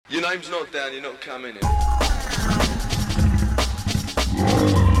time's not down, you're not coming in.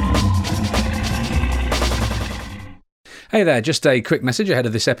 Hey there, just a quick message ahead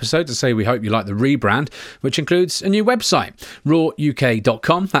of this episode to say we hope you like the rebrand, which includes a new website,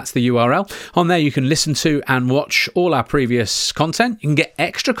 rawuk.com, that's the URL. On there you can listen to and watch all our previous content. You can get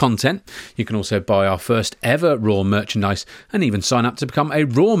extra content. You can also buy our first ever Raw merchandise and even sign up to become a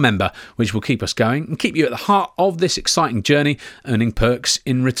Raw member, which will keep us going and keep you at the heart of this exciting journey, earning perks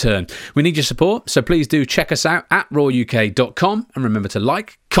in return. We need your support, so please do check us out at rawuk.com and remember to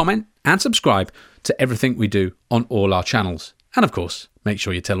like, comment and subscribe to everything we do on all our channels. And of course, make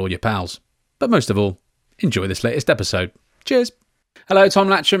sure you tell all your pals. But most of all, enjoy this latest episode. Cheers. Hello, Tom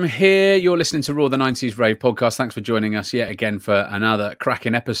Latcham here. You're listening to Raw, the 90s Rave podcast. Thanks for joining us yet again for another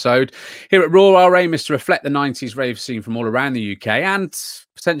cracking episode. Here at Raw, our aim is to reflect the 90s rave scene from all around the UK and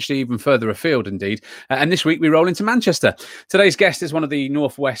potentially even further afield, indeed. And this week, we roll into Manchester. Today's guest is one of the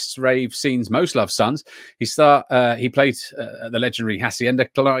Northwest's rave scene's most loved sons. He played at the legendary Hacienda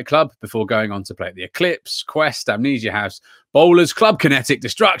Club before going on to play at the Eclipse, Quest, Amnesia House, Bowlers, Club Kinetic,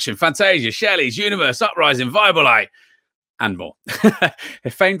 Destruction, Fantasia, Shelley's, Universe, Uprising, Vibalite, and more.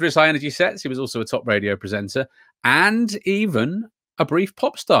 Famed for his high energy sets, he was also a top radio presenter and even a brief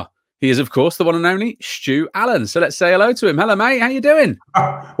pop star. He is, of course, the one and only Stu Allan. So let's say hello to him. Hello, mate. How you doing?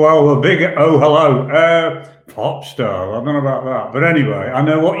 Well, a big hello. Pop star. I don't know about that. But anyway, I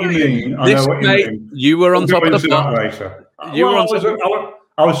know what you mean. You were on top of the pop. Later.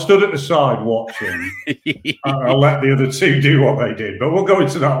 I was stood at the side watching. I'll let the other two do what they did, but we'll go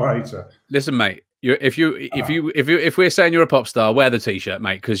into that later. Listen, mate. If we're saying you're a pop star, wear the t-shirt,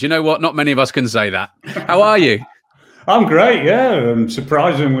 mate, because you know what? Not many of us can say that. How are you? I'm great, yeah, and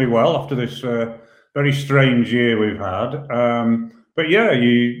surprisingly well after this very strange year we've had. But yeah,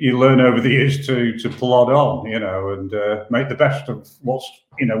 you learn over the years to plod on, and make the best of what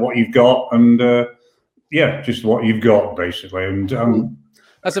you've got, and just what you've got basically. And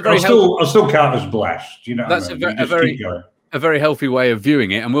that's a very. I still count as blessed, That's a very healthy way of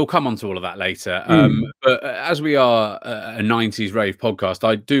viewing it, and we'll come on to all of that later. But as we are a 90s rave podcast,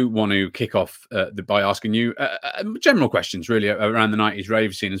 I do want to kick off by asking you general questions, really, around the 90s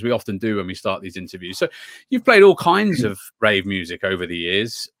rave scene, as we often do when we start these interviews. So you've played all kinds of rave music over the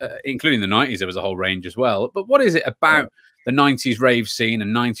years, including the 90s. There was a whole range as well. But what is it about the 90s rave scene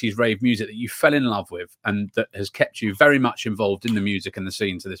and 90s rave music that you fell in love with and that has kept you very much involved in the music and the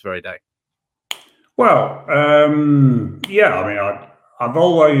scene to this very day? Well, I've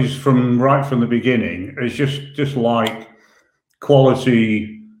always, right from the beginning, it's just like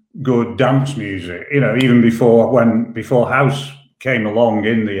quality, good dance music. Even before house came along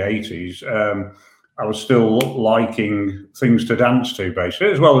in the 80s, I was still liking things to dance to,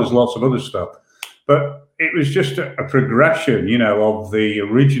 basically, as well as lots of other stuff. But it was just a progression, of the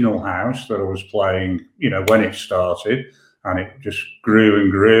original house that I was playing, when it started, and it just grew and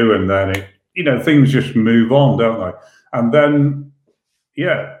grew, and then things just move on, don't they? And then,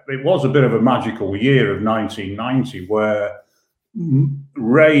 it was a bit of a magical year of 1990 where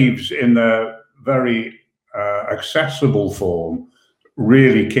raves in their very accessible form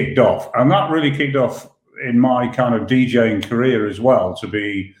really kicked off. And that really kicked off in my kind of DJing career as well, to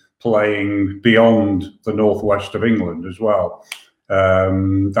be playing beyond the northwest of England as well.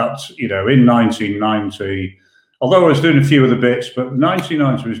 That's, in 1990... Although I was doing a few of the bits, but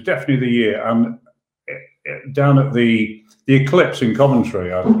 1990 was definitely the year. And down at the Eclipse in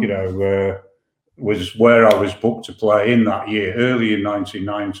Coventry, was where I was booked to play in that year, early in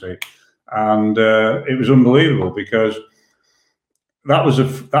 1990, and it was unbelievable because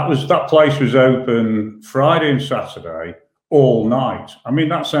that place was open Friday and Saturday all night. I mean,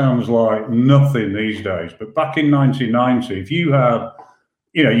 that sounds like nothing these days, but back in 1990, if you had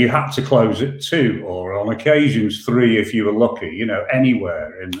you had to close at 2 or on occasions 3 if you were lucky,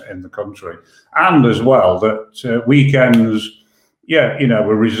 anywhere in the country. And as well that weekends,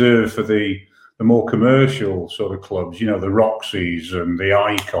 were reserved for the more commercial sort of clubs, the Roxys and the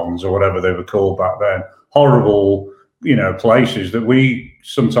Icons or whatever they were called back then. Horrible, places that we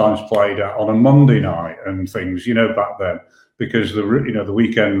sometimes played at on a Monday night and things, back then, because the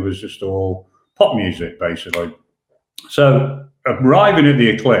weekend was just all pop music, basically. So arriving at the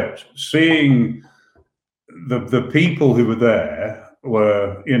Eclipse, seeing the people who were there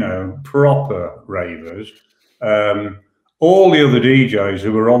were, proper ravers. All the other DJs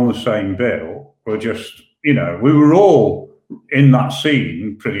who were on the same bill were just, we were all in that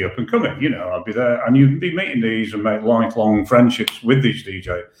scene pretty up and coming. I'd be there and you'd be meeting these and make lifelong friendships with these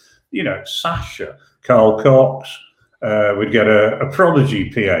DJs. Sasha, Carl Cox, we'd get a Prodigy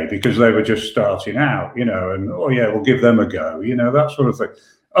PA because they were just starting out, and we'll give them a go, that sort of thing.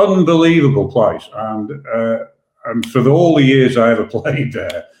 unbelievable place. And for all the years I ever played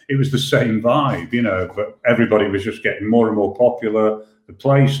there, it was the same vibe, but everybody was just getting more and more popular. The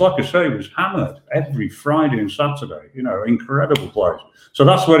place, like I say, was hammered every Friday and Saturday, incredible place. So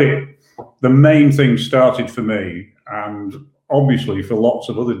that's where the main thing started for me. And obviously for lots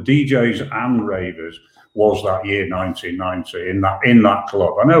of other DJs and ravers was that year 1990 in that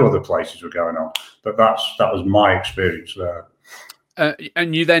club. I know other places were going on, but that was my experience there.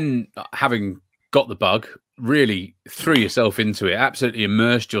 And you then, having got the bug, really threw yourself into it, absolutely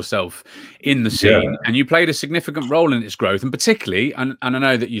immersed yourself in the scene, and you played a significant role in its growth, and particularly, and I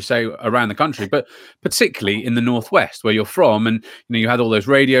know that you say around the country, but particularly in the Northwest where you're from, and you had all those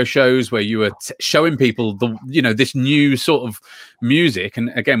radio shows where you were showing people this new sort of music,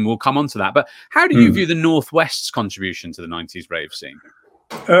 and again we'll come on to that. But how do you view the Northwest's contribution to the 90s rave scene?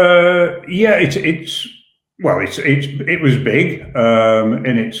 It was big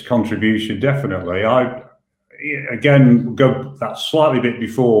in its contribution, definitely. Again, go that slightly bit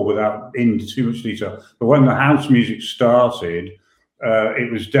before without into too much detail. But when the house music started,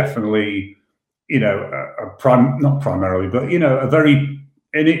 it was definitely, not primarily, but a very,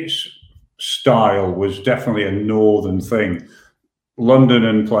 in its style, was definitely a northern thing. London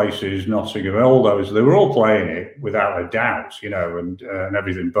and places, Nottingham, all those, they were all playing it without a doubt, and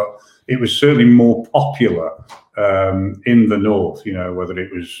everything. But it was certainly more popular in the north, whether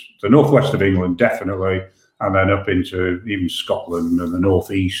it was the northwest of England, definitely, and then up into even Scotland and the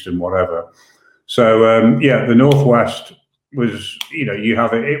northeast and whatever. So, the northwest was, you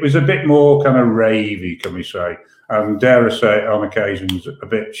have it. It was a bit more kind of ravey, can we say? And dare I say, on occasions, a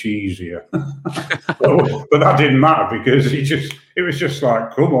bit cheesier. but that didn't matter because it was just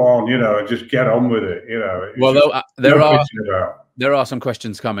like, come on, and just get on with it. Well, there are some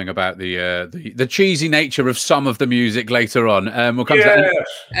questions coming about the cheesy nature of some of the music later on. We'll come to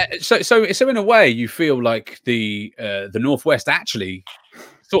that. So in a way, you feel like the Northwest actually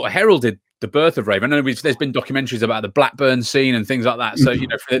sort of heralded the birth of rave. I know there's been documentaries about the Blackburn scene and things like that. So,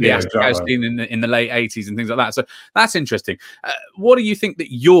 for the acid house scene in the late 80s and things like that. So that's interesting. What do you think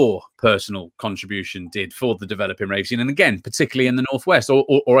that your personal contribution did for the developing rave scene? And again, particularly in the Northwest,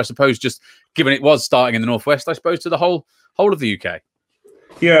 or I suppose just given it was starting in the Northwest, I suppose to the whole of the UK?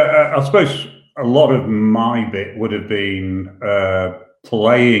 Yeah, I suppose a lot of my bit would have been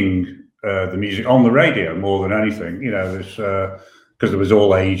playing the music on the radio more than anything. Because there was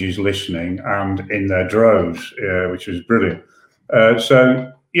all ages listening and in their droves, which was brilliant.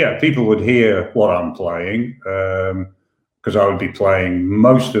 People would hear what I'm playing because I would be playing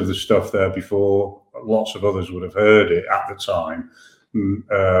most of the stuff there before lots of others would have heard it at the time.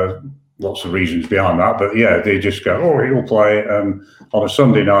 Lots of reasons behind that, but they just go, oh, he'll play it. And on a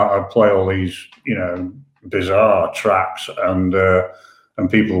Sunday night, I'd play all these, bizarre tracks and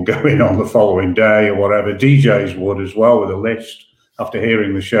people go in on the following day or whatever. DJs would as well with a list after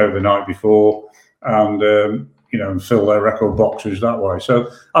hearing the show the night before, and and fill their record boxes that way. So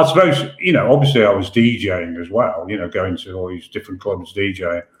I suppose obviously I was DJing as well, going to all these different clubs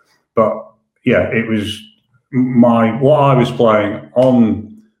DJing. But it was what I was playing on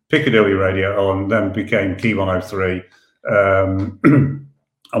Piccadilly Radio, and then became Key 103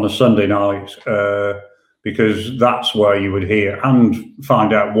 on a Sunday night, because that's where you would hear and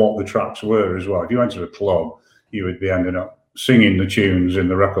find out what the tracks were as well. If you went to a club, you would be ending up singing the tunes in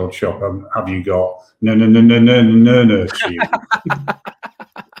the record shop. Have you got no tune? And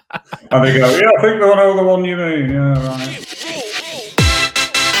they go, I think I know the one you mean. Yeah, right.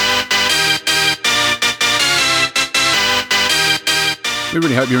 We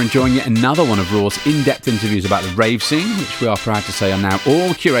really hope you're enjoying yet another one of Raw's in-depth interviews about the rave scene, which we are proud to say are now all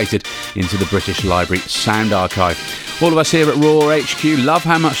curated into the British Library Sound Archive. All of us here at Raw HQ love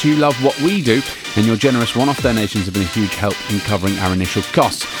how much you love what we do, and your generous one-off donations have been a huge help in covering our initial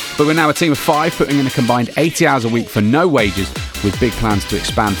costs. But we're now a team of 5, putting in a combined 80 hours a week for no wages, with big plans to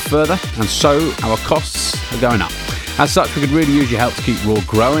expand further, and so our costs are going up. As such, we could really use your help to keep Raw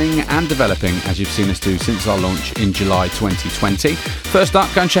growing and developing, as you've seen us do since our launch in July 2020. First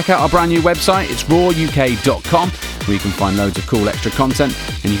up, go and check out our brand new website. It's rawuk.com, where you can find loads of cool extra content,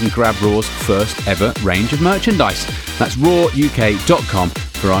 and you can grab Raw's first ever range of merchandise. That's rawuk.com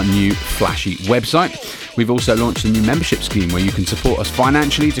for our new flashy website. We've also launched a new membership scheme where you can support us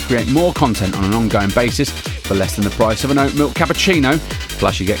financially to create more content on an ongoing basis for less than the price of an oat milk cappuccino,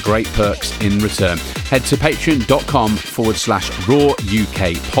 plus you get great perks in return. Head to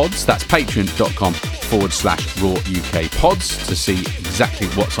patreon.com/rawukpods. That's patreon.com/rawukpods to see exactly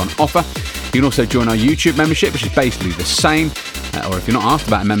what's on offer. You can also join our YouTube membership, which is basically the same, Or if you're not asked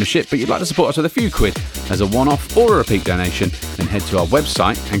about a membership but you'd like to support us with a few quid as a one-off or a repeat donation, then head to our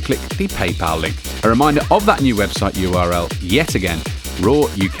website and click the PayPal link. A reminder of that new website URL yet again,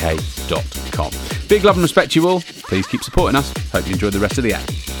 rawuk.com. Big love and respect to you all. Please keep supporting us. Hope you enjoyed the rest of the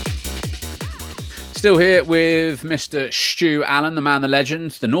act. Still here with Mr. Stu Allan, the man, the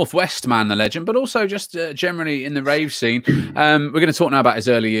legend, the Northwest man, the legend, but also just generally in the rave scene. We're going to talk now about his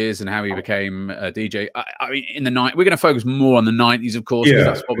early years and how he became a DJ. I mean, in the night, we're going to focus more on the 90s, of course, because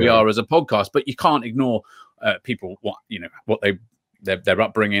that's what we are as a podcast. But you can't ignore people, what their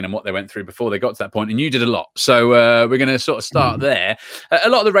upbringing and what they went through before they got to that point. And you did a lot. So we're going to sort of start there. A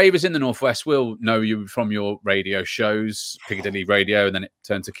lot of the ravers in the Northwest will know you from your radio shows, Piccadilly Radio, and then it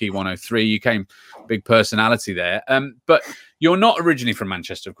turned to Key 103. You came big personality there. But you're not originally from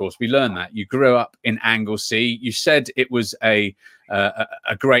Manchester, of course. We learned that. You grew up in Anglesey. You said it was a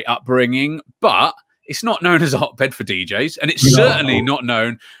great upbringing, but it's not known as a hotbed for DJs, and it's certainly not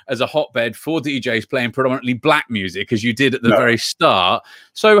known as a hotbed for DJs playing predominantly black music, as you did at the very start.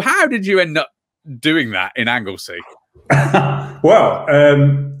 So how did you end up doing that in Anglesey? Well,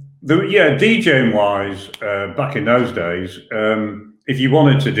 DJing-wise, back in those days, if you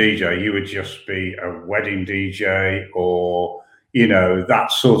wanted to DJ, you would just be a wedding DJ or,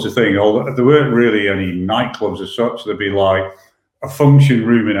 that sort of thing. There weren't really any nightclubs as such. There'd be like a function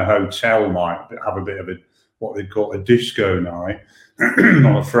room in a hotel might have a bit of what they'd call a disco night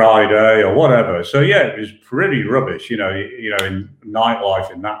on a Friday or whatever. So it was pretty rubbish, in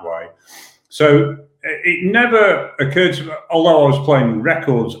nightlife in that way. So it never occurred to me, although I was playing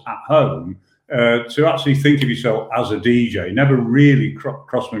records at home, to actually think of yourself as a DJ never really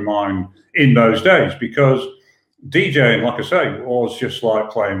crossed my mind in those days, because DJing, like I say, was just like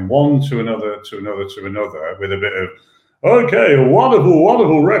playing one to another with a bit of, okay, a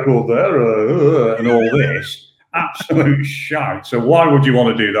wonderful record there, and all this absolute shite. So why would you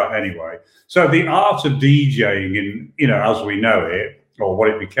want to do that anyway? So the art of DJing, as we know it, or what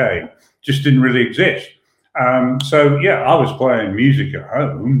it became, just didn't really exist. I was playing music at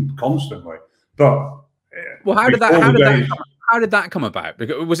home constantly. But how did that come about?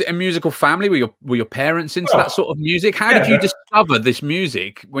 Because was it a musical family? Were your parents into that sort of music? How did you discover this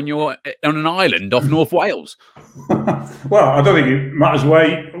music when you're on an island off North Wales? Well, I don't think it matters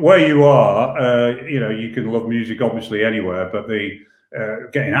where you are. You can love music obviously anywhere, but the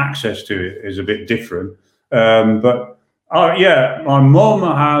getting access to it is a bit different. My mum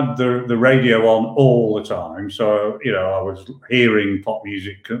had the radio on all the time, so I was hearing pop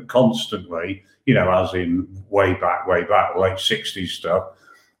music constantly. As in way back, late 60s stuff.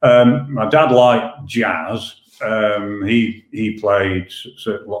 My dad liked jazz. He played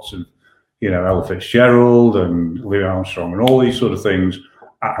lots of, Ella Fitzgerald and Louis Armstrong and all these sort of things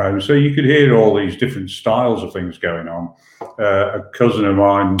at home. So you could hear all these different styles of things going on. A cousin of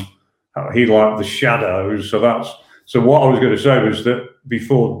mine, he liked the Shadows. So what I was going to say was that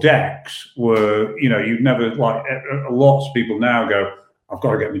before decks were, you'd never, like lots of people now go, I've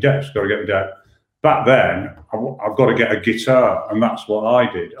got to get my deck. Back then, I've got to get a guitar, and that's what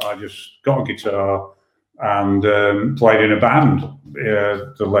I did. I just got a guitar and played in a band.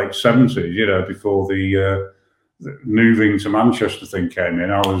 The late 70s, before the moving to Manchester thing came in.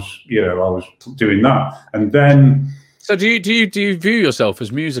 I was doing that, and then. So do you view yourself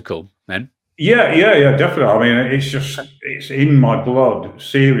as musical then? Yeah, definitely. I mean, it's in my blood.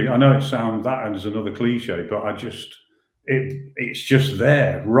 Serious. I know it sounds that and there's another cliche, but it's just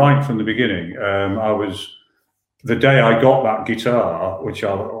there right from the beginning. The day I got that guitar, when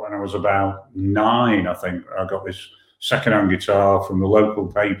I was about 9, I think, I got this secondhand guitar from the local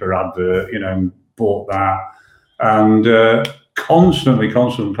paper advert, and bought that, and constantly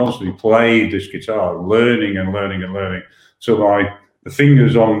played this guitar, learning. So the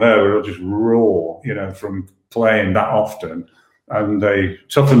fingers on there were just raw, from playing that often, and they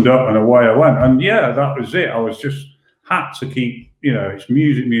toughened up, and away I went. And that was it. I was just had to keep, it's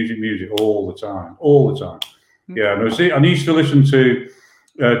music all the time. Yeah, and I used to listen to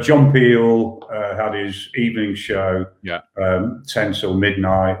John Peel had his evening show, 10 till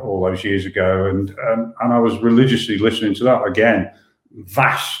midnight all those years ago, and I was religiously listening to that again.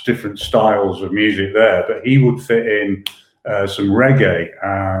 Vast different styles of music there, but he would fit in some reggae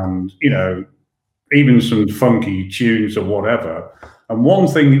and even some funky tunes or whatever. And one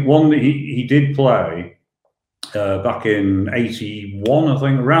that he did play back in 81, I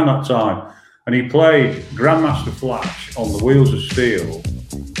think, around that time. And he played Grandmaster Flash on the Wheels of Steel,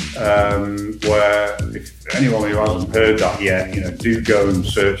 where if anyone who hasn't heard that yet, do go and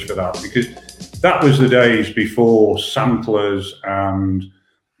search for that, because that was the days before samplers and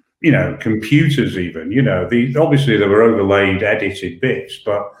computers even, obviously there were overlaid edited bits,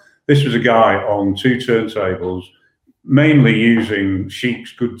 but this was a guy on two turntables, mainly using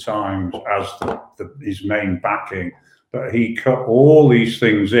Chic's Good Times as his main backing, but he cut all these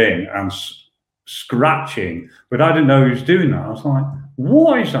things in and scratching, but I didn't know he was doing that. I was like,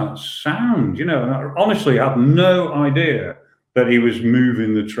 what is that sound? And I honestly had no idea that he was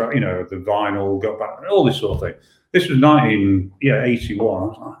moving the track, the vinyl, got back, all this sort of thing. This was 1981. I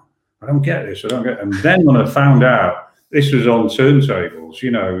was like, I don't get this. And then when I found out this was on turntables,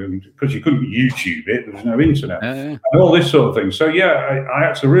 because you couldn't YouTube it, there was no internet, and all this sort of thing. So I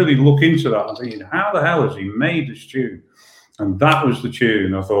had to really look into that and thinking, how the hell has he made this tune? And that was the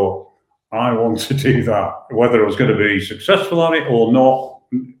tune. I thought, I want to do that. Whether I was going to be successful on it or not,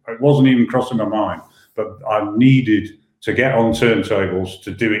 it wasn't even crossing my mind. But I needed to get on turntables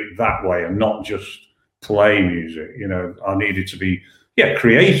to do it that way and not just play music. I needed to be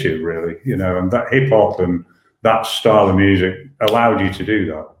creative, really. And that hip hop and that style of music allowed you to do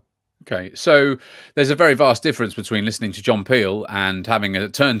that. Okay, so there's a very vast difference between listening to John Peel and having a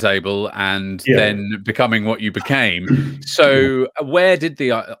turntable and then becoming what you became. So where did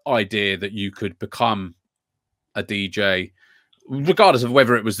the idea that you could become a DJ, regardless of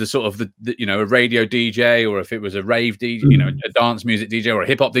whether it was the sort of a radio DJ or if it was a rave DJ, a dance music DJ or a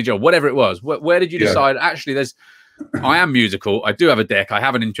hip hop DJ or whatever it was, where did you decide, actually, I am musical, I do have a deck, I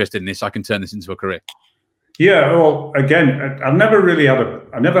have an interest in this, I can turn this into a career? Yeah, well, again, I never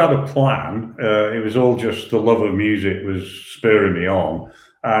had a plan. It was all just the love of music was spurring me on,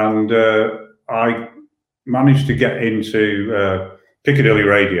 and I managed to get into Piccadilly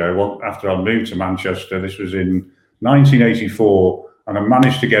Radio after I moved to Manchester. This was in 1984, and I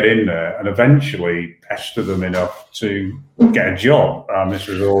managed to get in there and eventually pester them enough to get a job. And this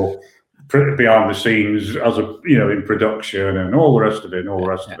was all behind the scenes, as in production and all the rest of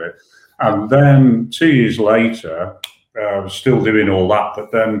it. And then 2 years later, I was still doing all that.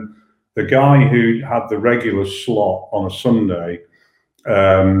 But then the guy who had the regular slot on a Sunday,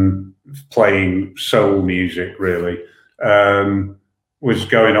 playing soul music, really, was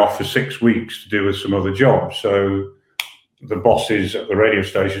going off for 6 weeks to do with some other jobs. So the bosses at the radio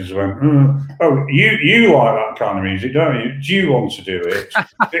stations went, oh, you like that kind of music, don't you? Do you want to do it?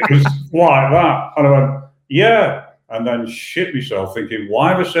 It was like that. And I went, yeah. And then shit myself thinking,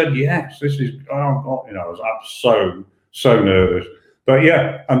 why have I said yes? This is, oh God, I was so nervous. But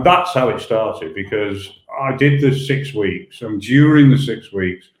and that's how it started, because I did the 6 weeks, and during the 6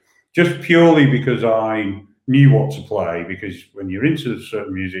 weeks, just purely because I knew what to play, because when you're into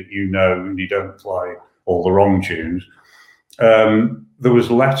certain music, and you don't play all the wrong tunes. There was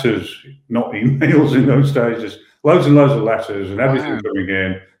letters, not emails in those days, just loads and loads of letters and everything coming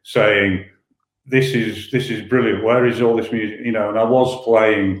in saying, this is brilliant. Where is all this music? And I was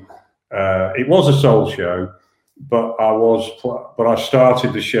playing. It was a soul show, but I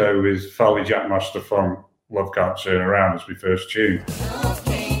started the show with Foley Jackmaster from Love Can't Turn Around as my first tune.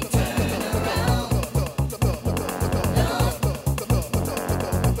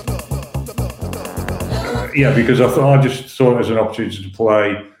 Because I just saw it as an opportunity to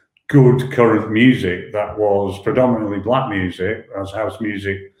play good current music that was predominantly black music, as house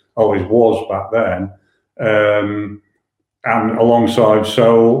music always was back then, and alongside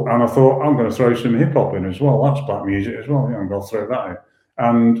soul. And I thought, I'm going to throw some hip hop in as well. That's black music as well. I'm going to throw that in.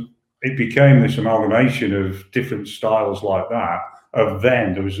 And it became this amalgamation of different styles like that.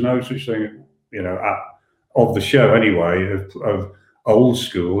 There was no such thing, of the show anyway, of old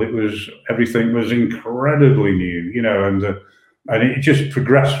school. Everything was incredibly new, and it just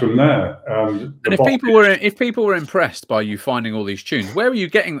progressed from there. And if people were impressed by you finding all these tunes, where were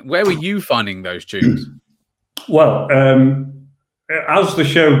you finding those tunes? Well, as the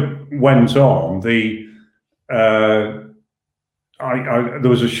show went on, there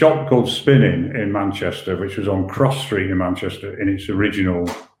was a shop called Spinning in Manchester, which was on Cross Street in Manchester in its original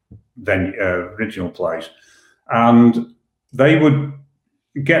place, and they would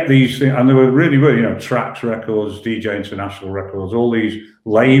get these things, and they were really, Trax Records, DJ International Records, all these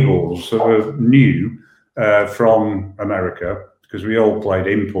labels that were new from America, because we all played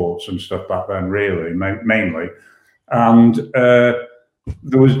imports and stuff back then, really, mainly. And there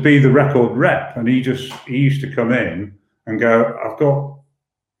was the record rep, and he used to come in and go, I've got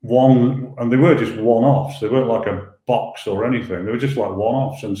one, and they were just one-offs. They weren't like a box or anything. They were just like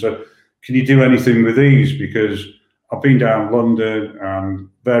one-offs. And so, can you do anything with these? Because I've been down London and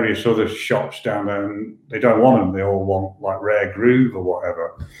various other shops down there, and they don't want them. They all want like Rare Groove or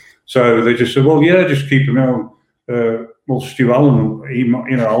whatever. So they just said, well, just keep them on. well, Stu Allan,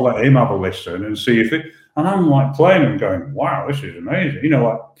 I'll let him have a listen and see if it. And I'm like playing and going, wow, this is amazing.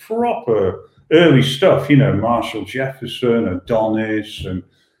 Like proper early stuff. Marshall Jefferson, Adonis, and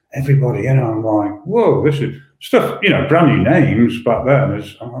everybody. I'm like, whoa, this is stuff. Brand new names back then.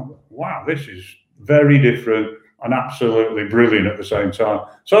 I'm like, wow, this is very different and absolutely brilliant at the same time.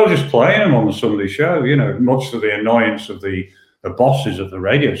 So I was just playing them on the Sunday show. Much to the annoyance of the bosses of the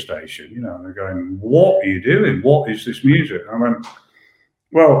radio station, and they're going, what are you doing? What is this music? And I went,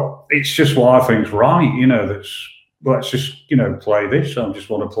 well, it's just what I think's right, let's just, play this. I just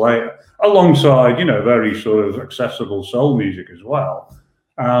want to play it alongside, very sort of accessible soul music as well.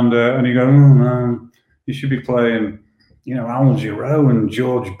 And you go, oh, no, you should be playing, Al Jarreau and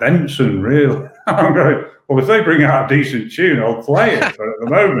George Benson, really. I'm going, well, if they bring out a decent tune, I'll play it. But at the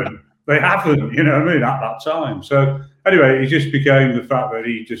moment, they haven't, at that time. So anyway, it just became the fact that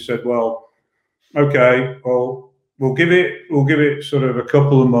he just said, well, okay, well, we'll give it sort of a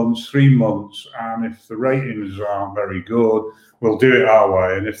couple of months, 3 months, and if the ratings aren't very good, we'll do it our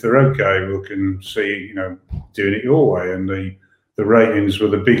way. And if they're okay, we can see, doing it your way. And the ratings were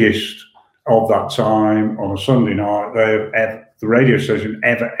the biggest of that time on a Sunday night the radio station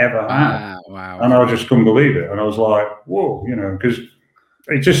ever had. Wow. And I just couldn't believe it. And I was like, whoa, because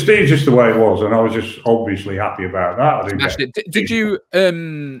it's just the way it was, and I was just obviously happy about that. Smashed it. Did you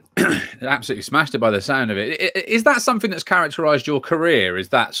absolutely smashed it by the sound of it? Is that something that's characterized your career? Is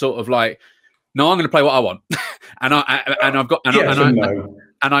that sort of like, no, I'm going to play what I want, and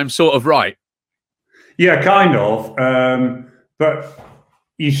I'm sort of right? Yeah, kind of. But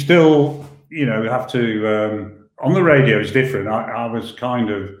you still, have to. On the radio, it's different. I was kind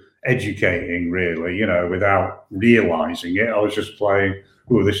of educating, really, without realizing it. I was just playing,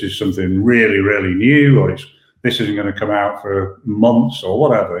 oh, this is something really, really new, or this isn't going to come out for months or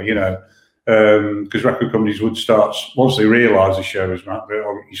whatever, because record companies would start, once they realize the show is not,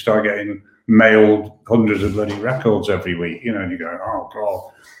 you start getting mailed hundreds of bloody records every week, and you go, oh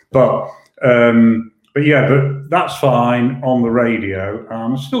God. But that's fine on the radio.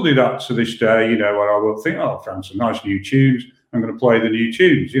 I still do that to this day, where I will think, oh, I found some nice new tunes. I'm going to play the new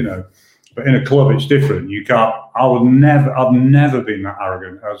tunes, But in a club, it's different. You can't. I've never been that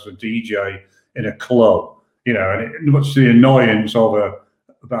arrogant as a DJ in a club, and much to the annoyance of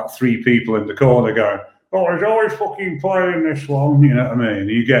about 3 people in the corner going, oh, he's always fucking playing this one, you know what I mean?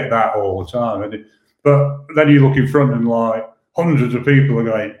 You get that all the time. But then you look in front and like hundreds of people are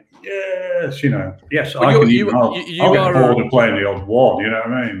going, yes, yes, well, I'll get bored of playing the odd one, you know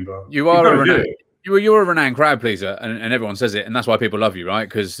what I mean? But you're a renowned crowd pleaser, and everyone says it, and that's why people love you, right?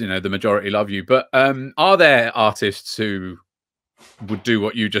 Because the majority love you. But are there artists who would do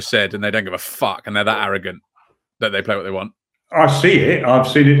what you just said, and they don't give a fuck, and they're that arrogant that they play what they want? I see it. I've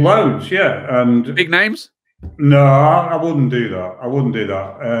seen it loads, yeah. And big names? No, I wouldn't do that. I wouldn't do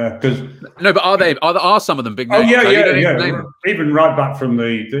that because no. But are some of them big names? Oh yeah. Even right back from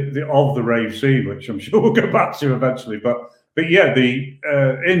the rave scene, which I'm sure we'll go back to eventually. But yeah,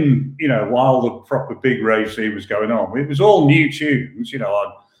 while the proper big rave scene was going on, it was all new tunes.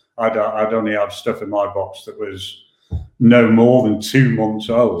 I'd only have stuff in my box that was no more than 2 months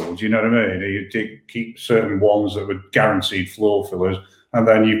old. You know what I mean? You'd keep certain ones that were guaranteed floor fillers. And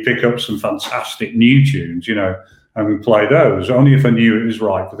then you pick up some fantastic new tunes, and play those. Only if I knew it was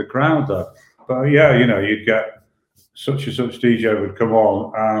right for the crowd, though. But yeah, you'd get such and such DJ would come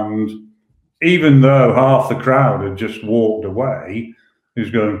on, and even though half the crowd had just walked away,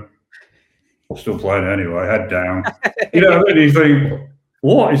 he's going, I'm still playing anyway, head down. And you think,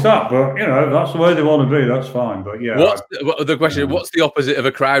 what is that? But that's the way they want to be. That's fine. But yeah, the question? What's the opposite of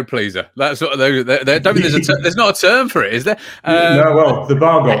a crowd pleaser? That's what they don't think there's not a term for it, is there? No. Well, the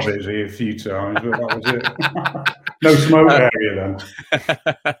bar got busy a few times, but that was it. No smoke area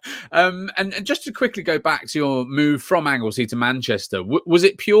then. And just to quickly go back to your move from Anglesey to Manchester, was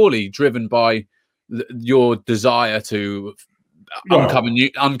it purely driven by your desire to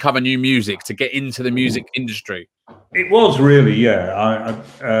uncover new music, to get into the music industry? It was really, yeah.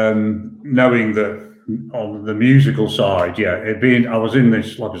 Knowing that on the musical side, I was in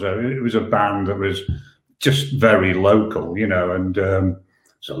this, like I said, it was a band that was just very local, and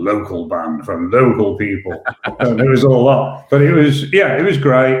it's a local band from local people. And there was all that, but it was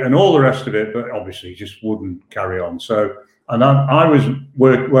great and all the rest of it, but obviously just wouldn't carry on. So, and I was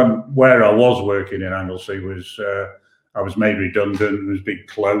where I was working in Anglesey was, I was made redundant. There was big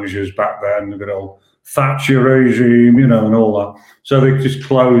closures back then, the good old Thatcher regime, and all that. So they just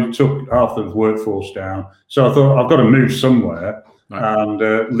took half the workforce down. So I thought, I've got to move somewhere. Right. And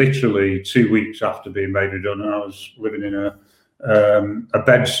literally 2 weeks after being made redundant, I was living in a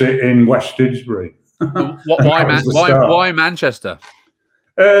bed sit in West Didsbury. Why, That was the start. why Manchester?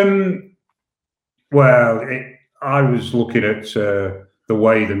 Well, I was looking at the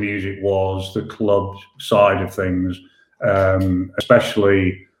way the music was, the club side of things,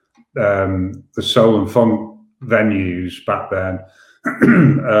 especially the soul and funk venues back then.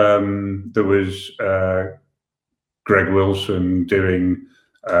 There was Greg Wilson doing,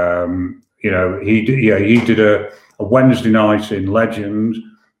 he did a Wednesday night in Legend,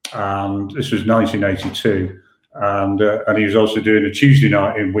 and this was 1982, and he was also doing a Tuesday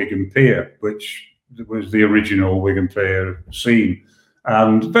night in Wigan Pier, which was the original Wigan Pier scene,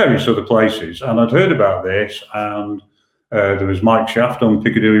 and various other places. And I'd heard about this, and there was Mike Shaft on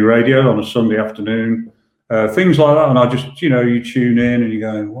Piccadilly Radio on a Sunday afternoon, things like that. And I just, you tune in and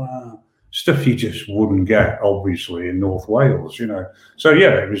you're going, wow, stuff you just wouldn't get, obviously, in North Wales, So,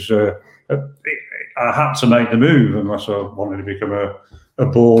 yeah, it was, I had to make the move unless I wanted to become a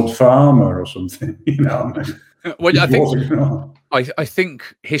bored farmer or something, Well, I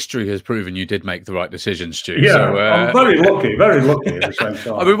think history has proven you did make the right decision, Stu. Yeah, so, I'm very lucky at the same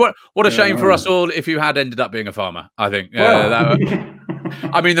time. I mean, what a shame for us all if you had ended up being a farmer, I think.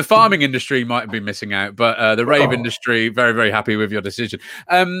 I mean, the farming industry might have been missing out, but the rave industry, very, very happy with your decision.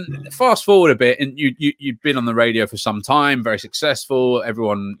 Fast forward a bit, and you'd been on the radio for some time, very successful.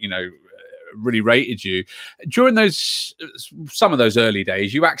 Everyone, really rated you. During some of those early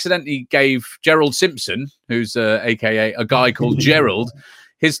days, you accidentally gave Gerald Simpson, who's AKA a guy called Gerald,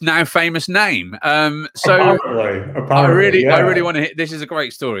 his now famous name. So apparently, I really want to hear. This is a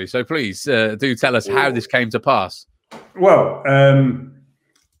great story. So please do tell us how this came to pass. Well,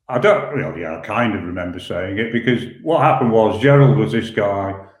 I don't really. I kind of remember saying it because what happened was Gerald was this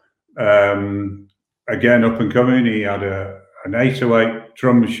guy, again up and coming. He had an 808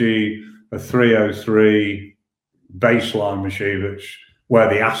 drum machine, a 303 bassline machine, where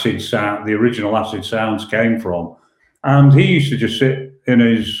the acid sound, the original acid sounds came from. And he used to just sit in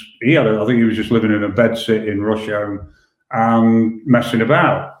I think he was just living in a bed sit in Rusholme and messing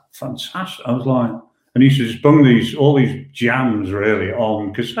about. Fantastic. I was like, and he used to just bung all these jams really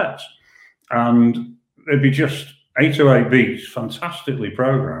on cassettes. And it'd be just 808 beats, fantastically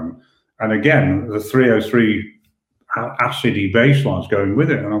programmed. And again, the 303 acidy bass lines going with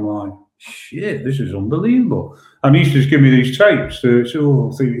it. And I'm like, shit, this is unbelievable. And he used to just give me these tapes to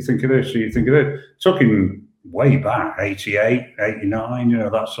say, you think of this, you think of it. Took him way back, 88,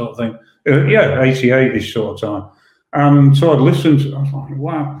 89, that sort of thing. 88-ish sort of time. And so I'd listen to, I was like,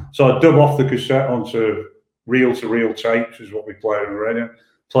 wow. So I'd dub off the cassette onto reel-to-reel tapes, is what we played on the radio.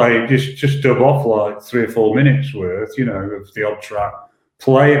 Play, just dub off like 3 or 4 minutes worth, of the odd track.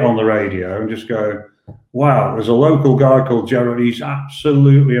 Play it on the radio and just go, wow, there's a local guy called Gerald. He's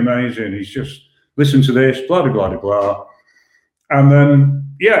absolutely amazing. He's just, listen to this, blah, blah, blah, blah. And then,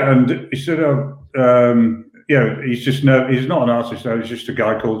 and he said, he's not an artist now, he's just a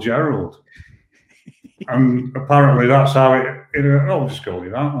guy called Gerald. And apparently that's how I'll just call you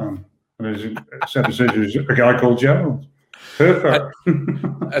that, man. And it said it was a guy called Gerald. Perfect.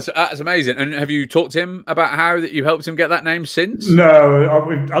 That's amazing. And have you talked to him about how that you helped him get that name since? No,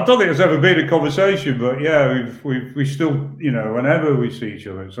 I don't think there's ever been a conversation, but we still, whenever we see each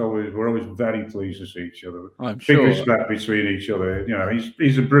other, we're always very pleased to see each other. I'm Big sure. respect between each other.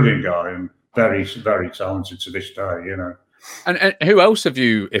 He's a brilliant guy and very, very talented to this day. And who else have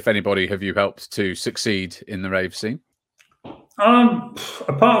you, if anybody, have you helped to succeed in the rave scene?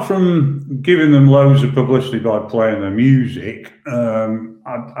 Apart from giving them loads of publicity by playing their music,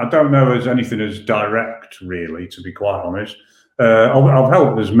 I don't know as anything as direct, really, to be quite honest. I've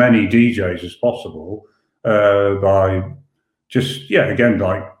helped as many DJs as possible by just, like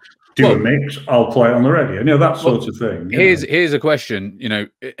do a mix, I'll play it on the radio, that sort of thing. Here's a question,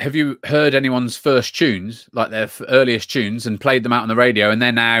 have you heard anyone's first tunes, like their earliest tunes, and played them out on the radio, and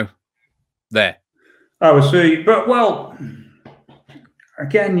they're now there? I would see, but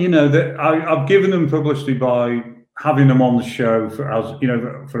again, that I've given them publicity by having them on the show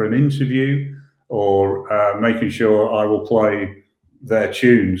for an interview, or making sure I will play their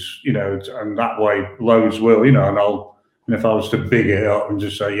tunes, and that way loads will, and if I was to big it up and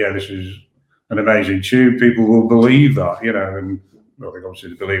just say, this is an amazing tune, people will believe that, and they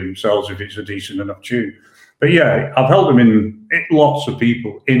obviously believe themselves if it's a decent enough tune. But I've helped them lots of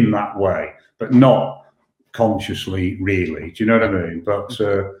people in that way, but not consciously, really. Do you know what I mean? But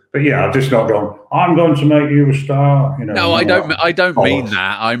I've just not gone, I'm going to make you a star. No, I don't mean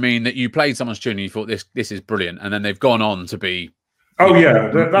that. I mean that you played someone's tune and you thought this is brilliant, and then they've gone on to be.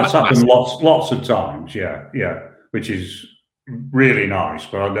 That's happened lots of times. Which is really nice.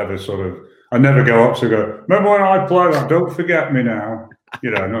 But I never go up to go, remember when I play that? Don't forget me now.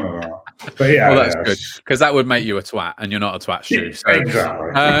 None of that. But yeah, well, that's good, because that would make you a twat, and you're not a twat, Stu. So,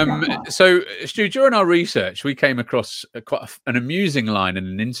 exactly. So, Stu, during our research, we came across an amusing line in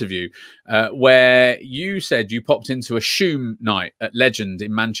an interview where you said you popped into a shoom night at Legend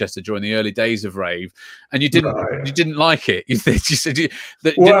in Manchester during the early days of rave, and you didn't like it. You said you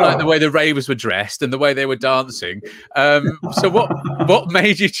didn't like the way the ravers were dressed and the way they were dancing. So what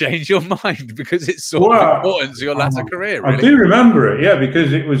made you change your mind? Because it's sort of important to your latter career, really. I do remember it, yeah,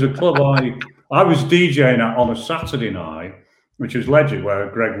 because it was a club I was DJing at on a Saturday night, which was Legend, where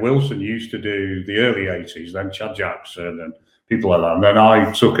Greg Wilson used to do the early 80s, then Chad Jackson and people like that. And then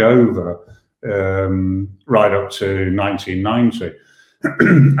I took over right up to 1990.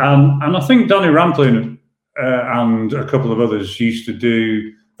 and I think Danny Rampling and a couple of others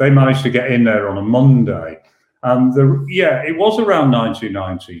they managed to get in there on a Monday. And it was around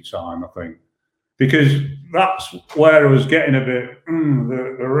 1990 time, I think, because that's where I was getting a bit,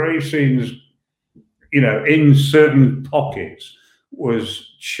 the rave scenes, in certain pockets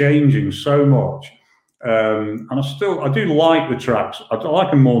was changing so much. And I do like the tracks. I like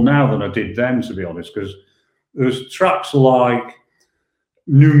them more now than I did then, to be honest, because there's tracks like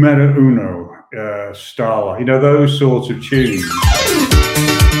Numero Uno, Starlight, those sorts of tunes.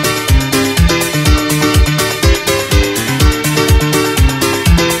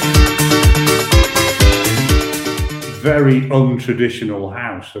 Very untraditional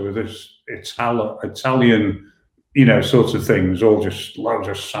house. There were this Italian, sorts of things, all just loads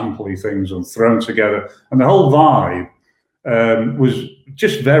of sampley things and thrown together. And the whole vibe was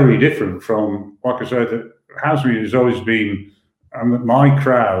just very different from, like I said, the house music has always been, my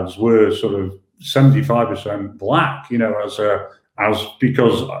crowds were sort of 75% black, as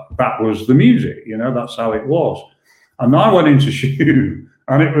because that was the music, that's how it was. And I went into Shoe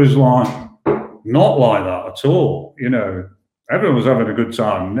and it was like, not like that at all. Everyone was having a good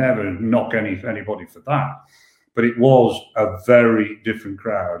time. Never knock anybody for that. But it was a very different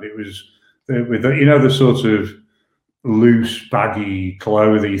crowd. It was with the sort of loose, baggy,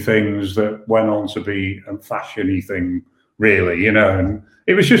 clothy things that went on to be a fashiony thing, really. And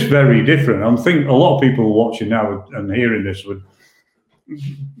it was just very different. I think a lot of people watching now and hearing this would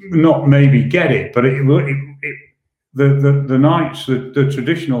not maybe get it, but the nights, the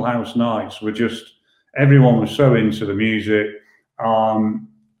traditional house nights were just, everyone was so into the music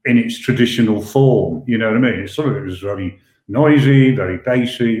in its traditional form, you know what I mean? It was very noisy, very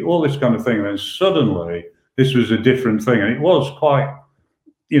bassy, all this kind of thing. And then suddenly this was a different thing. And it was quite,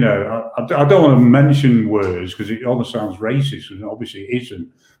 I don't want to mention words because it almost sounds racist, and obviously it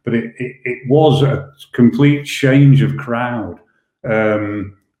isn't, but it was a complete change of crowd.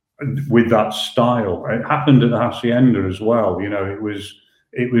 With that style, it happened at the Hacienda as well.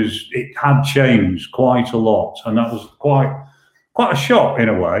 It had changed quite a lot, and that was quite a shock in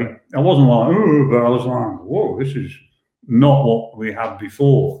a way. I wasn't like, oh, but I was like, whoa, this is not what we had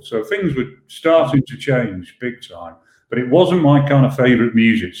before. So things were starting to change big time, but it wasn't my kind of favorite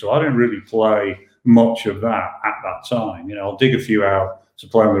music, so I didn't really play much of that at that time. I'll dig a few out to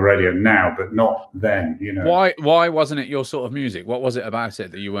play on the radio now, but not then. Why wasn't it your sort of music? What was it about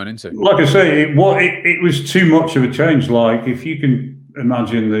it that you weren't into? Like I say, it was too much of a change. Like if you can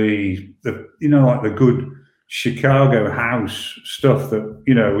imagine the like the good Chicago house stuff that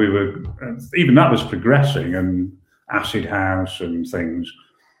we were, even that was progressing, and acid house and things,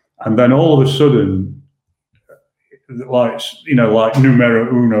 and then all of a sudden, like Numero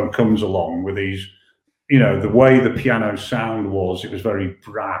Uno comes along with these. The way the piano sound was, it was very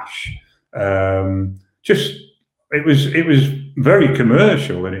brash. It was very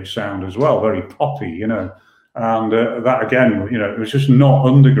commercial in its sound as well, very poppy, and that again, it was just not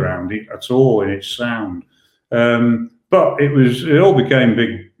underground at all in its sound. But it all became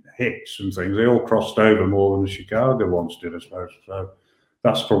big hits and things. They all crossed over more than the Chicago ones did, I suppose. So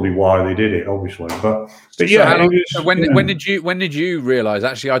that's probably why they did it, obviously. But yeah. So when did you realise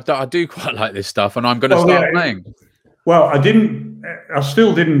actually I do quite like this stuff and I'm going to start playing? Well, I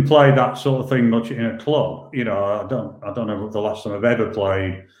still didn't play that sort of thing much in a club. I don't know the last time I've ever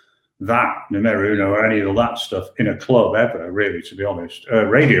played that Numero Uno or any of that stuff in a club ever, really, to be honest.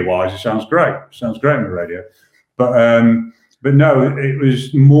 Radio wise, it sounds great. It sounds great on the radio, but no, it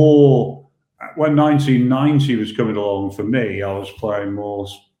was more. When 1990 was coming along for me, I was playing more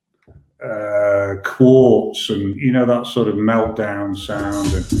quartz and that sort of meltdown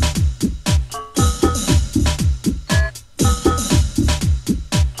sound.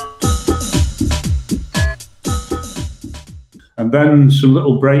 And then some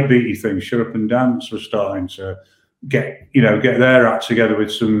little breakbeaty things, Shut Up and Dance, were starting to get their act together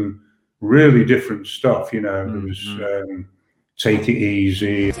with some really different stuff. There was Take It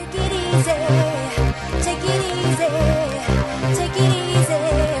Easy. Take it easy, take it easy, take it easy.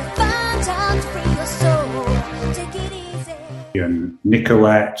 Find time to free your soul. Take it easy. And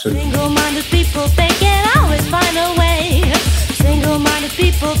Nicolette. And Single-minded people, they can always find a way. Single-minded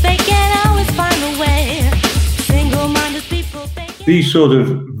people, they can always find a way. Single-minded people, they can... these sort of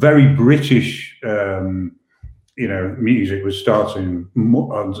very British, music was starting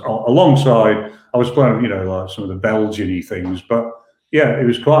alongside. I was playing, like some of the Belgian-y things, but yeah, it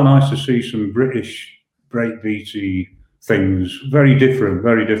was quite nice to see some British breakbeaty things. Very different,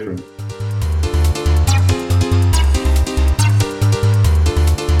 very different.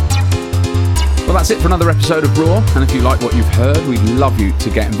 Well, that's it for another episode of Raw, and if you like what you've heard, we'd love you to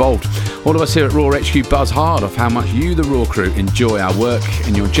get involved. All of us here at Raw HQ buzz hard off how much you, the Raw crew, enjoy our work,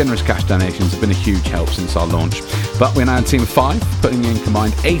 and your generous cash donations have been a huge help since our launch. But we're now a team of 5, putting in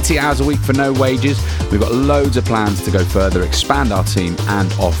combined 80 hours a week for no wages. We've got loads of plans to go further, expand our team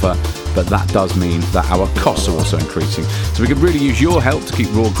and offer, but that does mean that our costs are also increasing. So we could really use your help to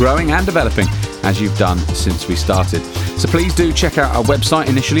keep Raw growing and developing, as you've done since we started. So please do check out our website.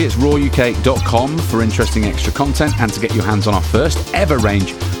 Initially, it's rawuk.com for interesting extra content and to get your hands on our first ever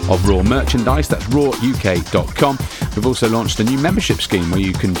range of Raw merchandise. That's rawuk.com. We've also launched a new membership scheme where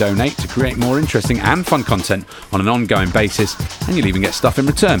you can donate to create more interesting and fun content on an ongoing basis, and you'll even get stuff in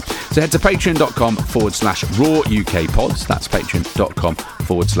return. So head to patreon.com/rawukpods. That's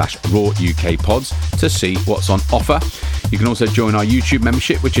patreon.com/rawukpods to see what's on offer. You can also join our YouTube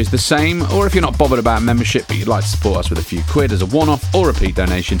membership, which is the same, or if you're not bothered about membership but you'd like to support us with a few quid as a one-off or repeat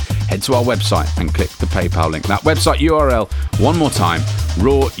donation, head to our website and click the PayPal link. That website URL, one more time,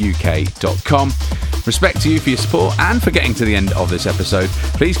 rawuk.com. Respect to you for your support and for getting to the end of this episode.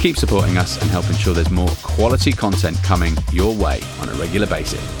 Please keep supporting us and help ensure there's more quality content coming your way on a regular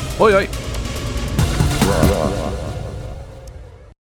basis. Oi, oi.